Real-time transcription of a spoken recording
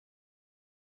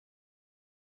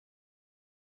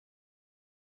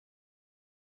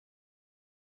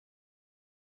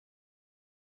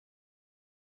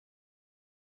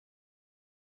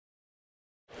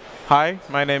Hi,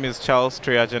 my name is Charles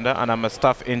Triagenda and I'm a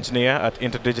staff engineer at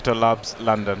Interdigital Labs,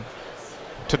 London.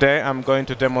 Today I'm going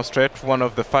to demonstrate one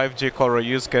of the 5G-CORAL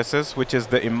use cases, which is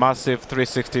the immersive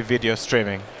 360 video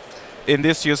streaming. In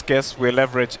this use case, we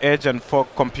leverage edge and fog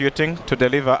computing to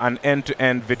deliver an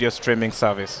end-to-end video streaming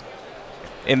service.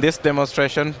 In this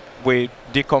demonstration, we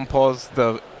decompose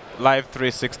the live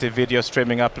 360 video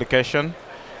streaming application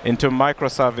into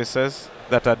microservices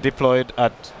that are deployed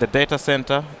at the data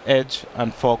center, edge,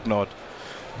 and fog node.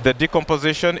 The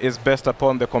decomposition is based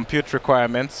upon the compute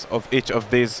requirements of each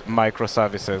of these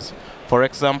microservices. For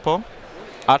example,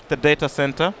 at the data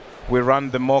center, we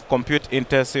run the more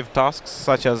compute-intensive tasks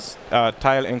such as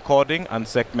tile encoding and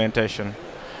segmentation.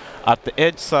 At the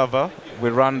edge server, we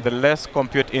run the less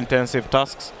compute-intensive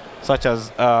tasks such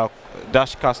as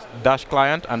dash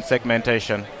client and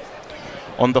segmentation.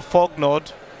 On the fog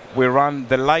node, we run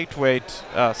the lightweight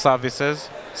services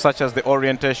such as the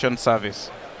orientation service.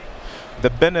 The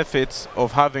benefits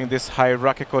of having this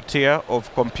hierarchical tier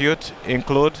of compute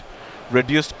include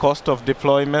reduced cost of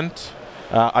deployment,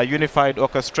 a unified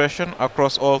orchestration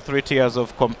across all three tiers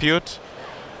of compute,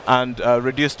 and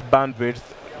reduced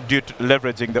bandwidth due to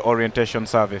leveraging the orientation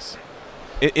service.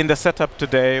 In the setup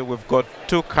today, we've got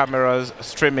two cameras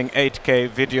streaming 8K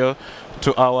video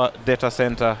to our data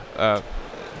center,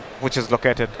 which is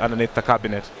located underneath the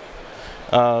cabinet.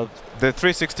 The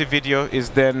 360 video is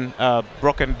then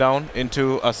broken down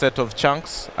into a set of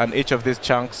chunks, and each of these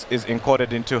chunks is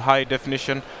encoded into high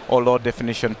definition or low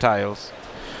definition tiles.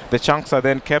 The chunks are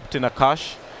then kept in a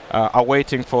cache,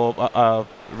 awaiting for a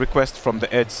request from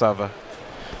the edge server.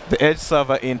 The edge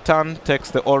server in turn takes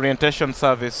the orientation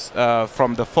service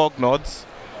from the fog nodes,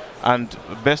 and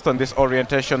based on this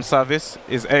orientation service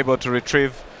is able to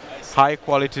retrieve high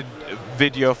quality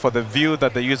video for the view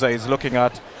that the user is looking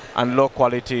at, and low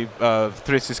quality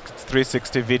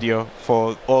 360 video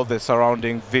for all the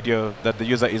surrounding video that the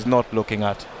user is not looking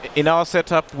at. In our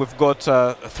setup, we've got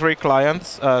 3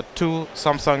 clients, 2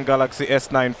 Samsung Galaxy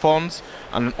S9 phones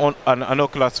and an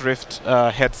Oculus Rift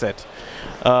headset.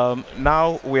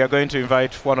 Now we are going to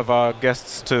invite one of our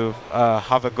guests to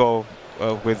have a go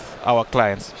with our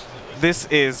clients. This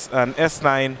is an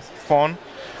S9 phone,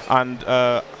 and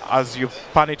as you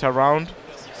pan it around,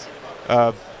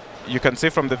 you can see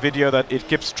from the video that it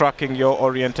keeps tracking your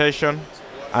orientation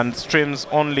and streams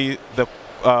only the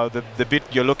bit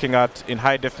you're looking at in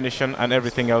high definition and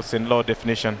everything else in low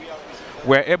definition.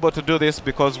 We're able to do this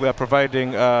because we are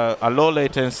providing a low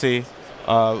latency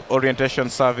orientation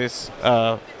service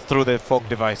through the fog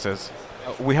devices.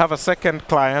 We have a second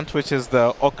client, which is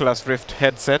the Oculus Rift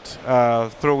headset,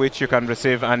 through which you can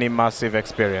receive an immersive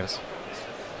experience.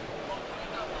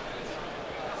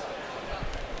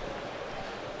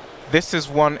 This is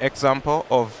one example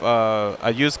of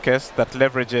a use case that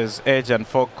leverages edge and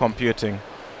fog computing.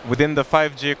 Within the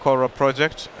 5G-CORAL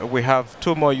project, we have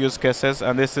 2 more use cases,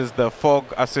 and this is the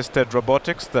fog-assisted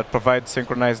robotics that provides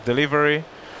synchronized delivery,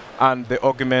 and the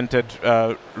augmented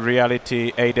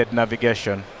reality-aided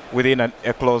navigation within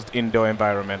a closed indoor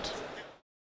environment.